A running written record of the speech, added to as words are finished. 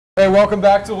Hey, welcome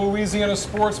back to Louisiana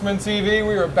Sportsman TV.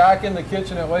 We are back in the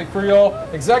kitchen at Lake Creole.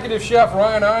 Executive Chef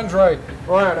Ryan Andre.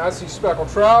 Ryan, I see speckled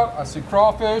trout, I see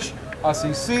crawfish, I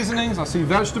see seasonings, I see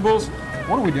vegetables.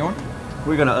 What are we doing?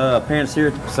 We're gonna pan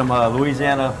sear some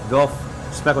Louisiana Gulf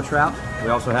speckled trout. We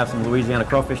also have some Louisiana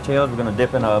crawfish tails. We're gonna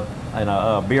dip in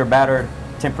a beer batter,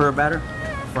 tempura batter,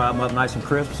 fry them up nice and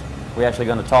crisp. We're actually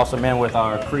gonna toss them in with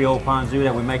our Creole ponzu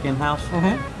that we make in-house.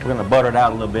 We're gonna butter it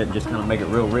out a little bit and just kind of make it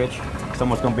real rich. It's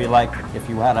almost gonna be like, if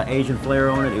you had an Asian flair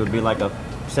on it, it would be like a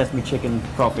sesame chicken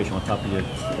crawfish on top of your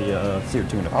seared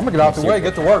tuna. I'm gonna get out the way,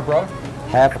 get to work, bro.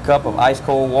 Half a cup of ice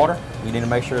cold water. You need to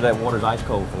make sure that water's ice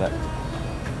cold for that.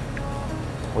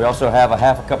 We also have a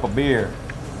half a cup of beer.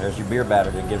 There's your beer batter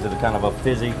that gives it a kind of a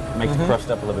fizzy, makes it crust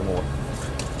up a little bit more.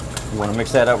 You wanna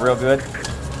mix that up real good.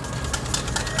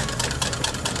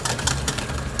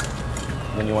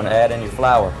 Then you want to add in your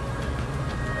flour.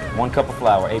 1 cup of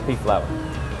flour, AP flour.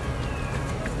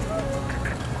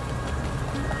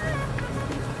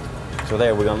 So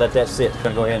there, we're going to let that sit. We're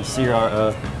going to go ahead and sear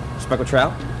our speckled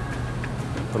trout.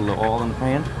 Put a little oil in the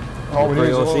pan. All we need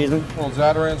is a little seasoning.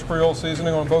 Zatarain's Creole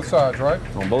seasoning on both sides, right?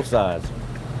 On both sides.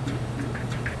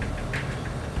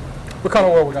 What kind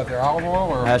of oil we got there? Olive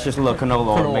oil? Or? That's just a little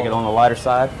canola oil. Make it on the lighter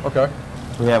side. Okay.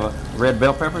 We have red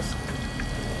bell peppers.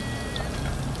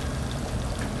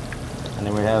 And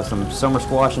then we have some summer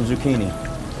squash and zucchini.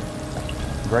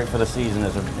 Great for the season.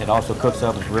 It also cooks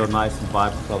up. It's real nice and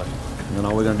vibrant color. And then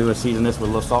all we're going to do is season this with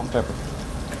a little salt and pepper.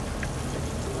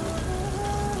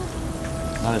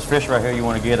 Now this fish right here, you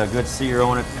want to get a good sear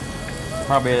on it.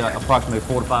 Probably approximately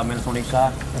 4 to 5 minutes on each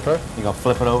side. Okay. You're going to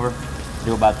flip it over.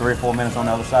 Do about 3 or 4 minutes on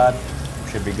the other side.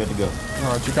 Should be good to go.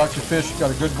 All right, you got your fish. You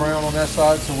got a good brown on that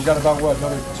side. So we got about what,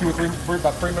 another 2 or 3,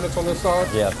 about 3 minutes on this side?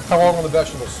 Yeah. How long on the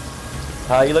vegetables?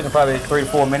 You're looking probably 3 to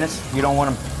 4 minutes. You don't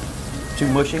want them too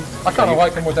mushy. I kind of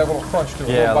like them with that little crunch to it.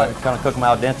 Yeah, like kind of cook them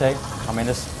al dente. I mean,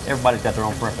 everybody's got their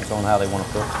own preference on how they want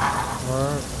to cook.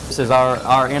 All right. This is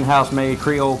our in-house made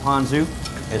Creole ponzu.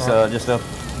 It's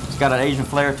it's got an Asian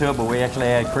flair to it, but we actually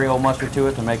add Creole mustard to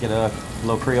it to make it a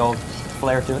little Creole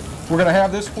flair to it. We're going to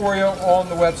have this for you on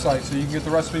the website, so you can get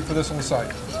the recipe for this on the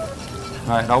site.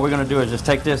 All right, all we're going to do is just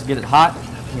take this, get it hot.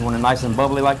 You want it nice and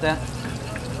bubbly like that.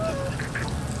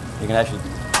 You can actually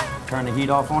turn the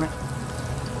heat off on it.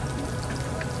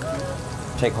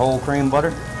 Take whole cream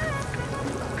butter.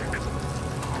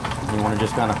 You want to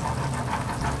just kind of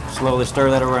slowly stir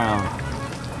that around.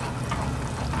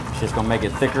 It's just going to make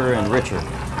it thicker and richer.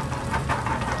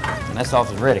 And that sauce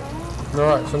is ready. All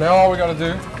right, so now all we got to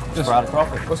do is fry the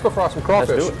crawfish. Let's go fry some crawfish.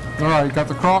 Let's do it. All right, you got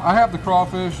the I have the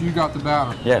crawfish, you got the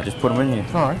batter. Yeah, just put them in here.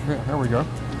 All right, yeah, there we go.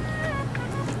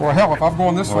 Well, hell, if I'm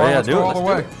going this way, let's go all the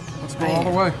way. Let's go all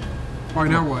the way. All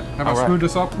right, now what? Have I screwed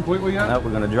this up completely yet? No,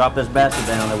 we're going to drop this basket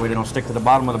down that way they don't stick to the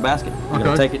bottom of the basket. We're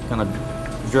going to take it, kind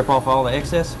of drip off all the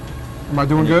excess. Am I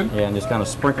doing good? Yeah, and just kind of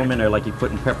sprinkle them in there like you're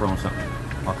putting pepper on something.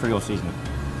 Or Creole seasoning.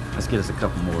 Let's get us a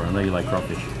couple more. I know you like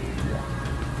crawfish.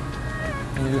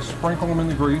 Yeah. And you just sprinkle them in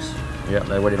the grease. Yeah,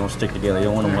 that way they don't stick together. You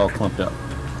don't want them all clumped up.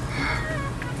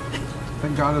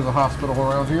 Thank God there's a hospital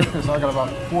around here because I got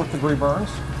about 4th degree burns.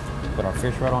 Put our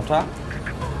fish right on top.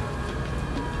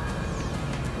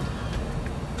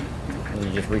 And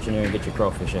you just reach in there and get your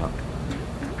crawfish out.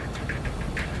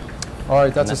 All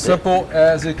right, that's as simple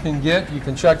as it can get. You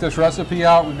can check this recipe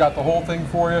out. We've got the whole thing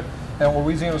for you at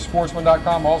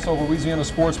LouisianaSportsman.com, also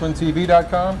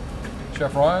LouisianaSportsmanTV.com.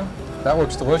 Chef Ryan, that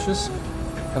looks delicious,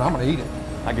 and I'm going to eat it.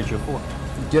 I'll get you a fork.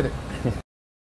 Get it.